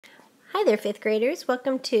Hi there, 5th graders.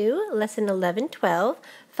 Welcome to Lesson 11-12,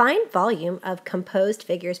 Find Volume of Composed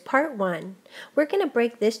Figures, Part 1. We're going to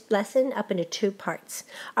break this lesson up into two parts.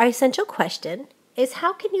 Our essential question is,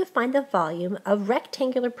 how can you find the volume of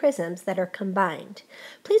rectangular prisms that are combined?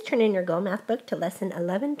 Please turn in your Go Math book to Lesson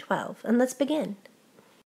 11-12, and let's begin.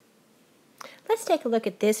 Let's take a look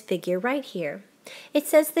at this figure right here. It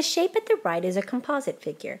says the shape at the right is a composite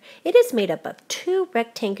figure. It is made up of two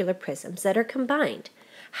rectangular prisms that are combined.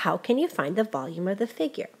 How can you find the volume of the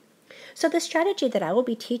figure? So the strategy that I will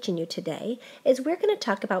be teaching you today is we're going to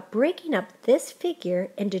talk about breaking up this figure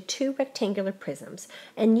into two rectangular prisms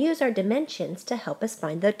and use our dimensions to help us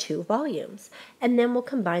find the two volumes. And then we'll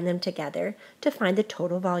combine them together to find the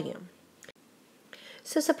total volume.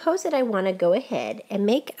 So suppose that I want to go ahead and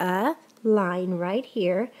make a line right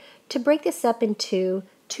here to break this up into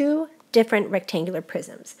two different rectangular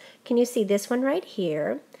prisms. Can you see this one right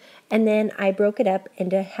here? And then I broke it up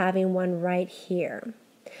into having one right here.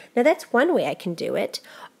 Now that's one way I can do it,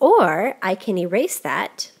 or I can erase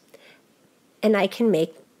that and I can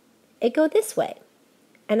make it go this way.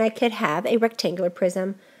 And I could have a rectangular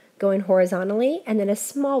prism going horizontally and then a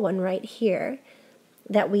small one right here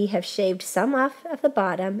that we have shaved some off of the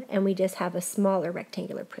bottom and we just have a smaller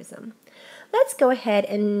rectangular prism. Let's go ahead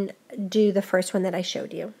and do the first one that I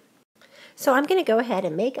showed you. So I'm going to go ahead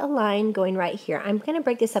and make a line going right here. I'm going to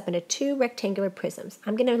break this up into two rectangular prisms.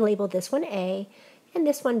 I'm going to label this one A and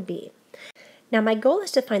this one B. Now my goal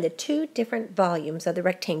is to find the two different volumes of the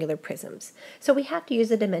rectangular prisms. So we have to use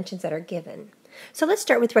the dimensions that are given. So let's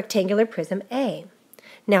start with rectangular prism A.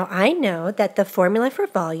 Now I know that the formula for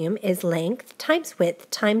volume is length times width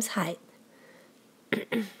times height.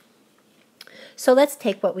 So let's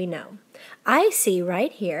take what we know. I see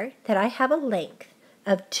right here that I have a length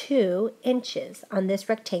of 2 inches on this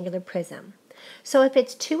rectangular prism. So if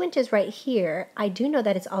it's 2 inches right here, I do know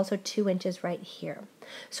that it's also 2 inches right here.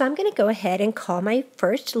 So I'm going to go ahead and call my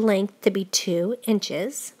first length to be 2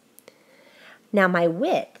 inches. Now my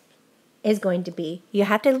width is going to be, you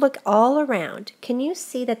have to look all around. Can you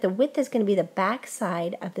see that the width is going to be the back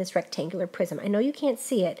side of this rectangular prism? I know you can't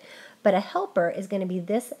see it, but a helper is going to be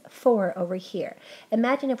this 4 over here.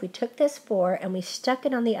 Imagine if we took this 4 and we stuck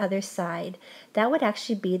it on the other side, that would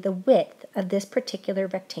actually be the width of this particular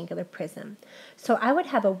rectangular prism. So I would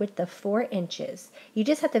have a width of 4 inches. You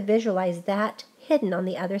just have to visualize that hidden on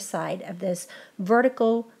the other side of this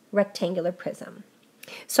vertical rectangular prism.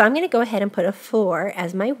 So I'm going to go ahead and put a 4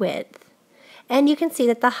 as my width, and you can see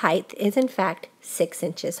that the height is in fact 6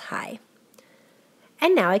 inches high.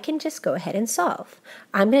 And now I can just go ahead and solve.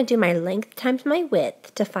 I'm going to do my length times my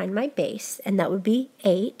width to find my base, and that would be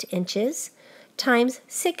 8 inches times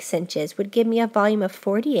 6 inches would give me a volume of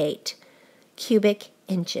 48 cubic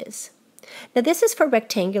inches. Now this is for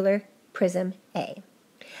rectangular prism A.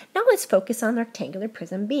 Now let's focus on rectangular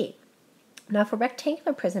prism B. Now for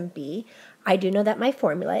rectangular prism B, I do know that my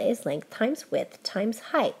formula is length times width times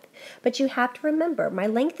height. But you have to remember, my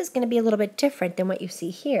length is going to be a little bit different than what you see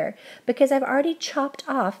here because I've already chopped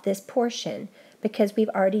off this portion because we've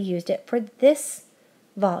already used it for this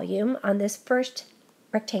volume on this first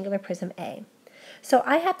rectangular prism A. So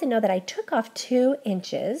I have to know that I took off 2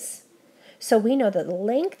 inches. So we know that the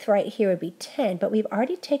length right here would be 10, but we've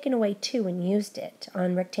already taken away 2 and used it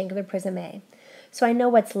on rectangular prism A. So I know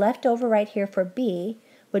what's left over right here for B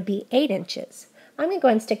would be 8 inches. I'm going to go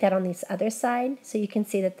ahead and stick that on this other side so you can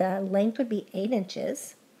see that the length would be 8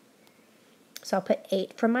 inches. So I'll put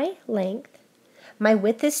 8 for my length. My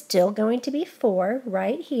width is still going to be 4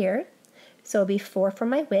 right here. So it'll be 4 for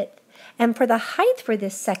my width. And for the height for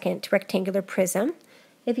this second rectangular prism,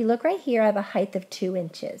 if you look right here, I have a height of 2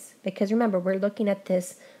 inches. Because remember, we're looking at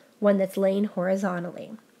this one that's laying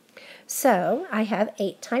horizontally. So I have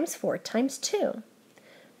 8 times 4 times 2.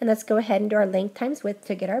 And let's go ahead and do our length times width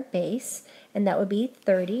to get our base. And that would be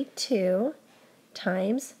 32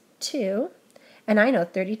 times 2. And I know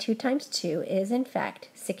 32 times 2 is, in fact,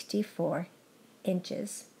 64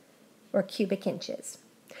 inches, or cubic inches.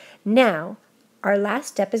 Now, our last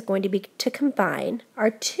step is going to be to combine our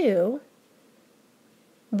two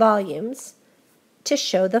volumes to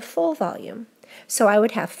show the full volume. So I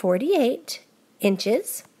would have 48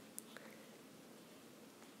 inches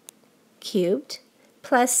cubed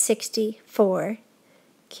plus 64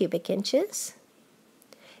 cubic inches.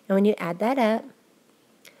 And when you add that up,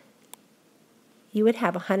 you would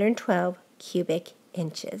have 112 cubic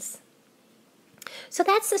inches. So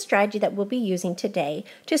that's the strategy that we'll be using today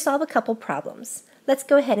to solve a couple problems. Let's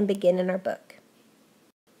go ahead and begin in our book.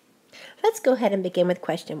 Let's go ahead and begin with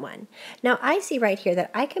question 1. Now I see right here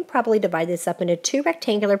that I can probably divide this up into two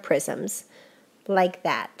rectangular prisms like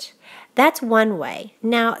that. That's one way.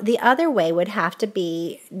 Now, the other way would have to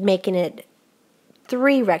be making it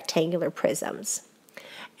 3 rectangular prisms.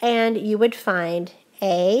 And you would find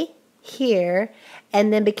A here,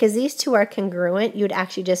 and then because these two are congruent, you'd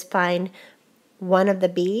actually just find one of the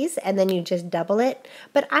B's, and then you just double it.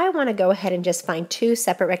 But I want to go ahead and just find 2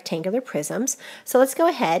 separate rectangular prisms. So let's go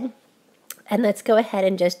ahead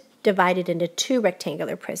and just divide it into 2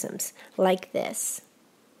 rectangular prisms, like this.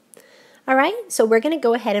 All right, so we're going to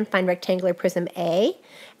go ahead and find rectangular prism A,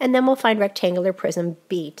 and then we'll find rectangular prism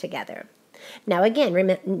B together. Now again,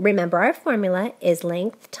 remember our formula is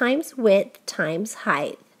length times width times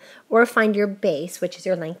height, or find your base, which is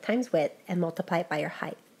your length times width, and multiply it by your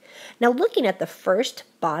height. Now looking at the first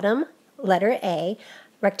bottom letter A,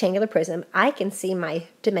 rectangular prism, I can see my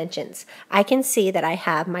dimensions. I can see that I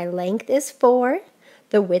have my length is 4,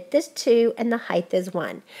 the width is 2, and the height is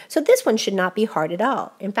 1. So this one should not be hard at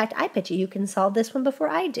all. In fact, I bet you can solve this one before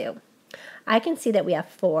I do. I can see that we have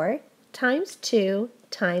 4 times 2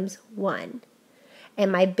 times 1.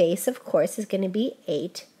 And my base, of course, is going to be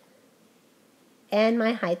 8, and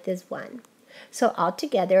my height is 1. So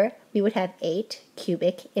altogether, we would have 8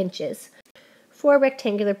 cubic inches for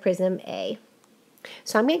rectangular prism A.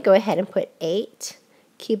 So I'm going to go ahead and put 8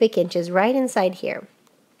 cubic inches right inside here.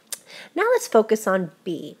 Now let's focus on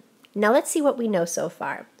B. Now let's see what we know so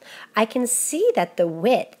far. I can see that the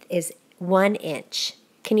width is 1 inch.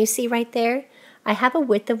 Can you see right there? I have a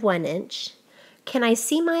width of 1 inch. Can I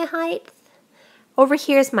see my height? Over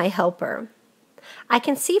here is my helper. I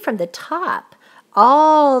can see from the top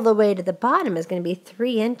all the way to the bottom is going to be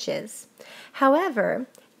 3 inches. However,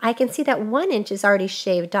 I can see that 1 inch is already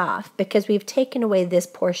shaved off because we've taken away this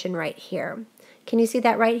portion right here. Can you see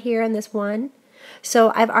that right here in this one?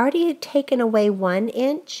 So I've already taken away 1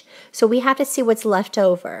 inch, so we have to see what's left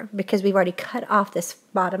over because we've already cut off this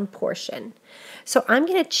bottom portion. So I'm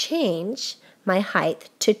going to change my height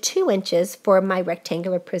to 2 inches for my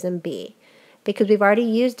rectangular prism B because we've already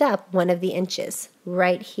used up 1 of the inches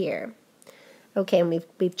right here. Okay, and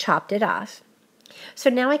we've chopped it off. So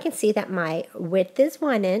now I can see that my width is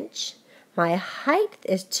 1 inch, my height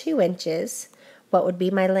is 2 inches. What would be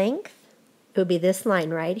my length? It would be this line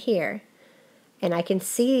right here. And I can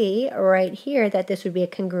see right here that this would be a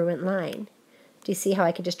congruent line. Do you see how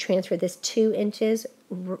I can just transfer this 2 inches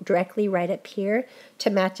directly right up here to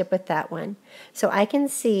match up with that one? So I can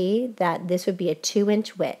see that this would be a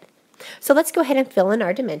 2-inch width. So let's go ahead and fill in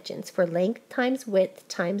our dimensions for length times width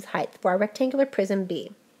times height for our rectangular prism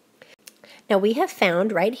B. Now we have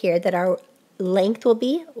found right here that our length will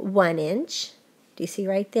be 1 inch. Do you see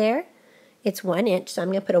right there? It's 1 inch, so I'm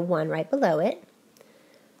going to put a 1 right below it.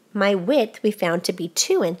 My width we found to be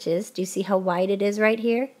 2 inches. Do you see how wide it is right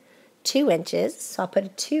here? 2 inches, so I'll put a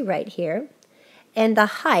 2 right here. And the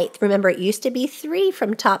height, remember it used to be 3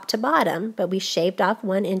 from top to bottom, but we shaved off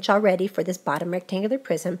 1 inch already for this bottom rectangular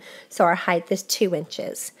prism, so our height is 2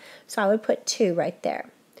 inches. So I would put 2 right there.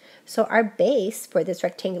 So our base for this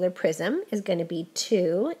rectangular prism is going to be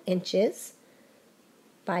 2 inches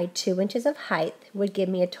by 2 inches of height, would give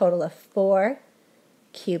me a total of 4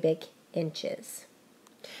 cubic inches.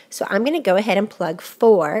 So I'm going to go ahead and plug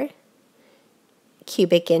 4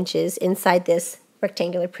 cubic inches inside this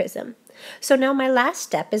rectangular prism. So now my last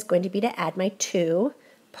step is going to be to add my 2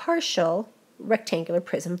 partial rectangular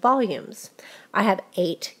prism volumes. I have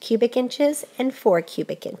 8 cubic inches and 4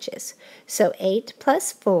 cubic inches. So 8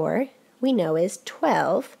 plus 4 we know is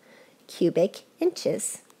 12 cubic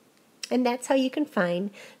inches. And that's how you can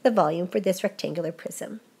find the volume for this rectangular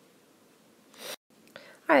prism.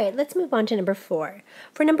 All right, let's move on to number 4.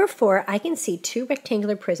 For number 4, I can see 2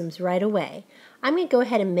 rectangular prisms right away. I'm going to go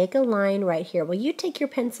ahead and make a line right here. Will you take your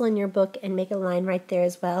pencil in your book and make a line right there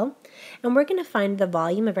as well? And we're going to find the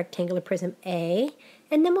volume of rectangular prism A,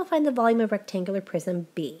 and then we'll find the volume of rectangular prism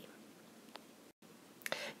B.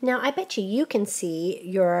 Now, I bet you can see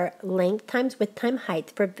your length times width times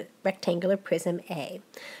height for rectangular prism A.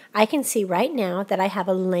 I can see right now that I have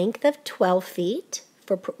a length of 12 feet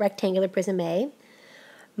for rectangular prism A.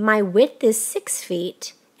 My width is 6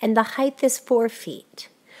 feet, and the height is 4 feet.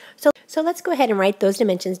 So let's go ahead and write those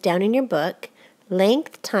dimensions down in your book.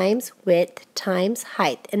 Length times width times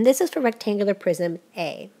height. And this is for rectangular prism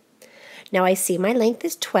A. Now I see my length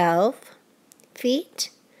is 12 feet.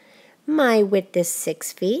 My width is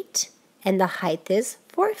 6 feet. And the height is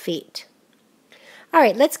 4 feet. All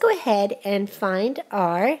right, let's go ahead and find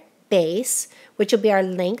our base, which will be our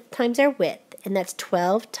length times our width. And that's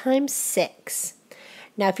 12 times 6.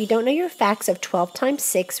 Now, if you don't know your facts of 12 times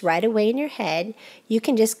 6 right away in your head, you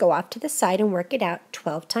can just go off to the side and work it out.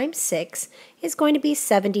 12 times 6 is going to be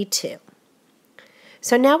 72.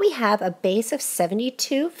 So now we have a base of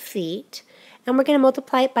 72 feet, and we're going to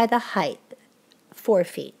multiply it by the height, 4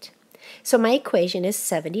 feet. So my equation is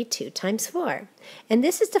 72 times 4. And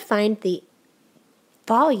this is to find the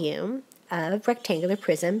volume of rectangular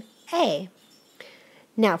prism A.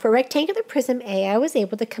 Now, for rectangular prism A, I was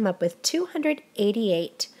able to come up with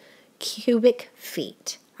 288 cubic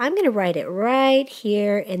feet. I'm going to write it right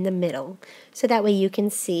here in the middle, so that way you can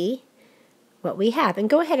see what we have. And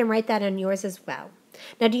go ahead and write that on yours as well.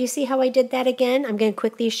 Now, do you see how I did that again? I'm going to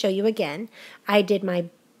quickly show you again. I did my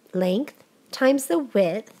length times the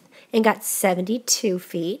width and got 72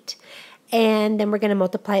 feet. And then we're going to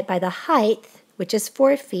multiply it by the height, which is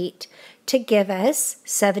 4 feet, to give us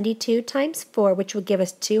 72 times 4, which will give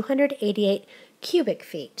us 288 cubic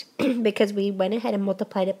feet, because we went ahead and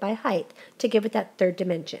multiplied it by height to give it that third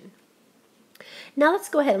dimension. Now let's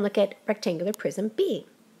go ahead and look at rectangular prism B.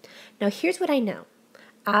 Now here's what I know.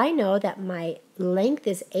 I know that my length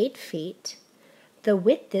is 8 feet, the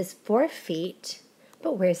width is 4 feet,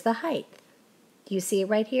 but where's the height? Do you see it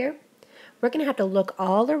right here? We're going to have to look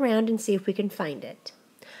all around and see if we can find it.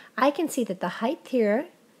 I can see that the height here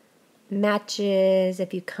matches,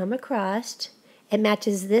 if you come across, it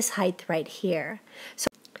matches this height right here.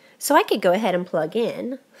 So I could go ahead and plug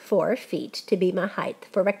in 4 feet to be my height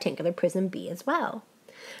for rectangular prism B as well.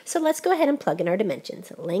 So let's go ahead and plug in our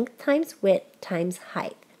dimensions. Length times width times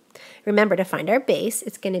height. Remember, to find our base,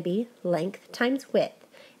 it's going to be length times width.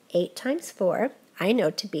 8 times 4, I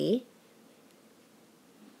know to be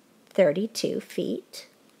 32 feet.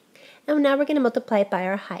 And now we're going to multiply it by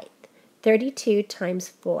our height. 32 times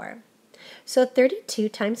 4. So 32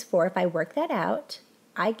 times 4, if I work that out,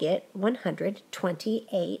 I get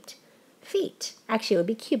 128 feet. Actually, it would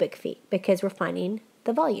be cubic feet because we're finding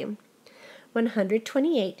the volume.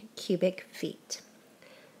 128 cubic feet.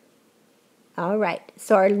 All right,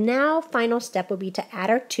 so our now final step will be to add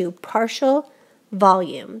our two partial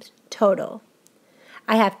volumes total.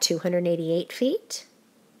 I have 288 feet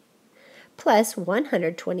plus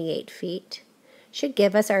 128 feet should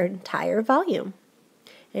give us our entire volume.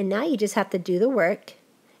 And now you just have to do the work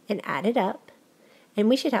and add it up, and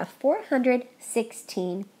we should have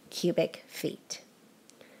 416 cubic feet.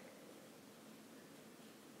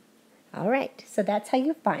 All right, so that's how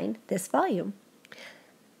you find this volume.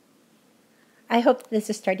 I hope this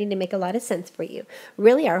is starting to make a lot of sense for you.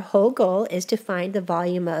 Really, our whole goal is to find the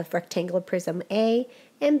volume of rectangular prism A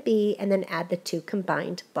and B, and then add the two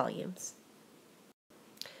combined volumes.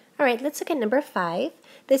 All right, let's look at number 5.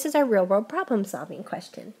 This is our real-world problem-solving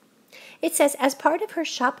question. It says, as part of her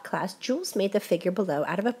shop class, Jules made the figure below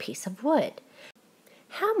out of a piece of wood.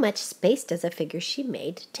 How much space does the figure she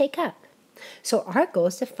made take up? So our goal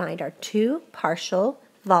is to find our two partial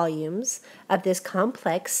volumes of this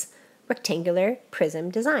complex rectangular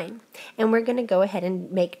prism design. And we're going to go ahead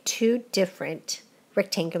and make two different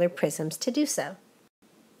rectangular prisms to do so.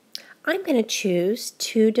 I'm going to choose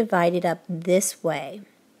to divide it up this way.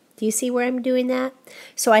 Do you see where I'm doing that?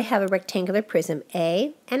 So I have a rectangular prism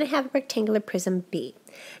A and I have a rectangular prism B.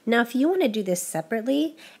 Now if you want to do this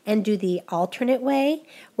separately and do the alternate way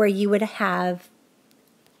where you would have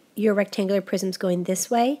your rectangular prisms going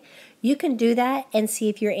this way, you can do that and see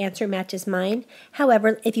if your answer matches mine.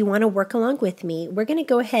 However, if you want to work along with me, we're going to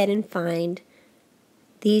go ahead and find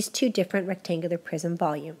these two different rectangular prism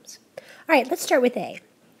volumes. All right, let's start with A.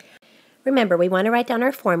 Remember, we want to write down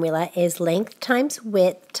our formula is length times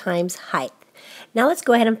width times height. Now let's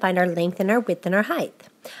go ahead and find our length and our width and our height.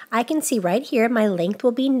 I can see right here my length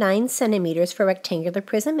will be 9 centimeters for rectangular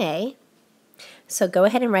prism A. So go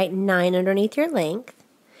ahead and write 9 underneath your length.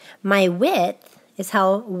 My width is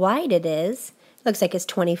how wide it is. Looks like it's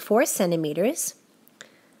 24 centimeters.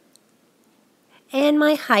 And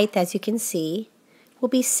my height, as you can see, will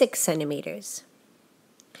be 6 centimeters.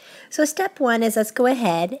 So step 1 is let's go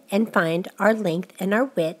ahead and find our length and our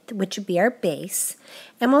width, which would be our base,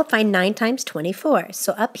 and we'll find 9 times 24.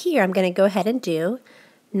 So up here I'm going to go ahead and do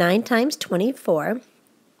 9 times 24.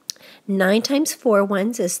 9 times 4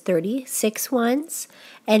 ones is 36 ones,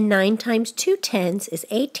 and 9 times 2 tens is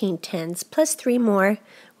 18 tens, plus 3 more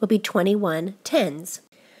will be 21 tens.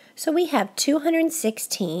 So we have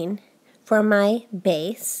 216 for my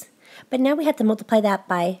base. But now we have to multiply that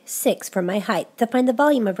by 6 for my height to find the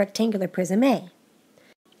volume of rectangular prism A.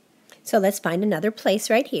 So let's find another place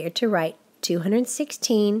right here to write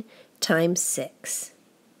 216 times 6.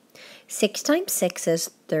 6 times 6 is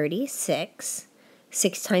 36.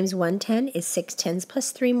 6 times 1 10 is 6 tens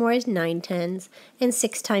plus 3 more is 9 tens. And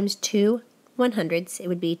 6 times 2 100ths, it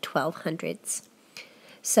would be 12 hundredths.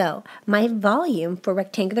 So my volume for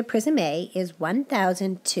rectangular prism A is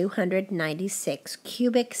 1,296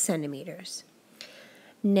 cubic centimeters.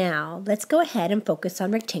 Now, let's go ahead and focus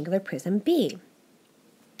on rectangular prism B.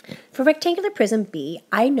 For rectangular prism B,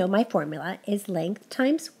 I know my formula is length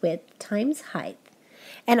times width times height,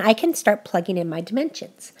 and I can start plugging in my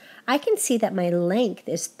dimensions. I can see that my length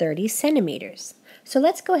is 30 centimeters. So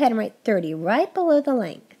let's go ahead and write 30 right below the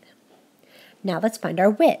length. Now let's find our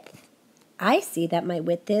width. I see that my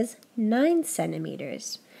width is 9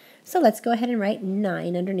 centimeters. So let's go ahead and write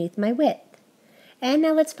 9 underneath my width. And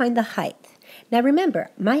now let's find the height. Now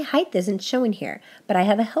remember, my height isn't shown here, but I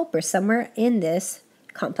have a helper somewhere in this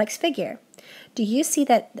complex figure. Do you see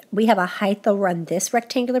that we have a height over on this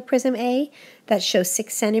rectangular prism A that shows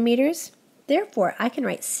 6 centimeters? Therefore, I can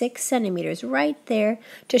write 6 centimeters right there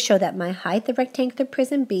to show that my height of rectangular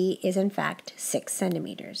prism B is in fact 6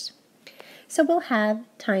 centimeters. So we'll have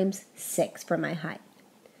times 6 for my height.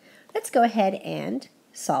 Let's go ahead and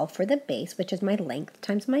solve for the base, which is my length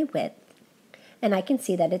times my width. And I can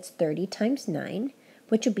see that it's 30 times 9,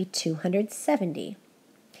 which would be 270.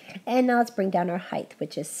 And now let's bring down our height,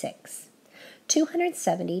 which is 6.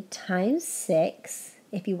 270 times 6,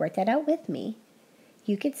 if you work that out with me,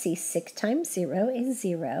 you could see 6 times 0 is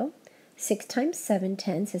 0. 6 times 7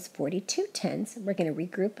 tenths is 42 tenths. We're going to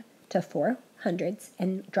regroup to 4 hundredths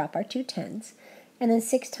and drop our 2 tenths. And then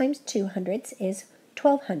 6 times 2 hundredths is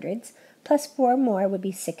 12 hundredths, plus 4 more would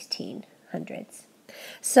be 16 hundredths.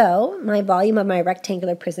 So my volume of my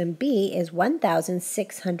rectangular prism B is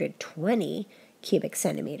 1,620 cubic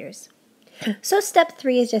centimeters. So step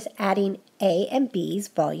 3 is just adding A and B's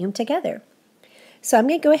volume together. So I'm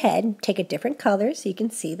going to go ahead and take a different color so you can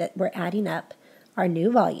see that we're adding up our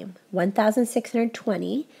new volume,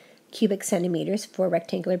 1,620 cubic centimeters for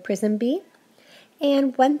rectangular prism B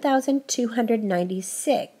and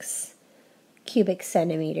 1,296 cubic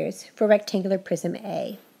centimeters for rectangular prism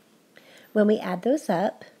A. When we add those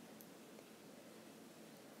up,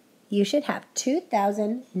 you should have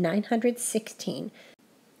 2,916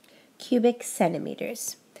 cubic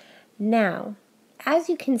centimeters. Now, as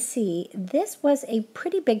you can see, this was a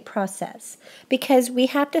pretty big process because we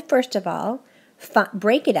have to first of all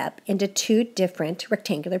break it up into 2 different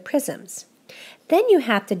rectangular prisms. Then you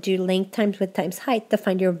have to do length times width times height to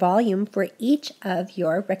find your volume for each of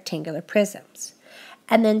your rectangular prisms.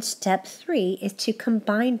 And then step 3 is to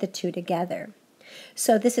combine the 2 together.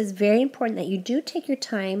 So this is very important that you do take your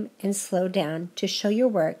time and slow down to show your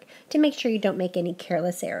work to make sure you don't make any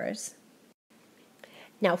careless errors.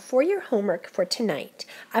 Now for your homework for tonight,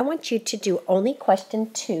 I want you to do only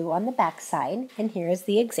question 2 on the back side, and here is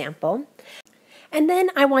the example. And then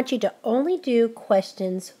I want you to only do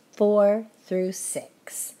questions 4 through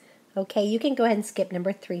 6. Okay, you can go ahead and skip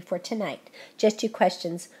number 3 for tonight. Just do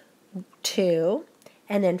questions 2,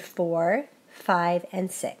 and then 4, 5,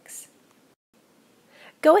 and 6.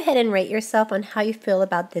 Go ahead and rate yourself on how you feel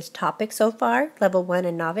about this topic so far, level 1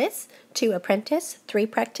 and novice, 2 apprentice, 3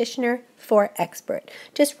 practitioner, 4 expert.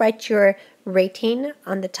 Just write your rating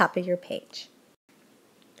on the top of your page.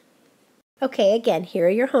 Okay, again, here are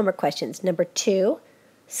your homework questions. Number 2,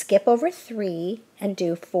 skip over 3 and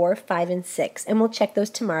do 4, 5, and 6. And we'll check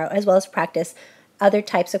those tomorrow as well as practice other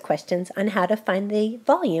types of questions on how to find the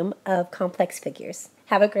volume of complex figures.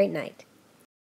 Have a great night.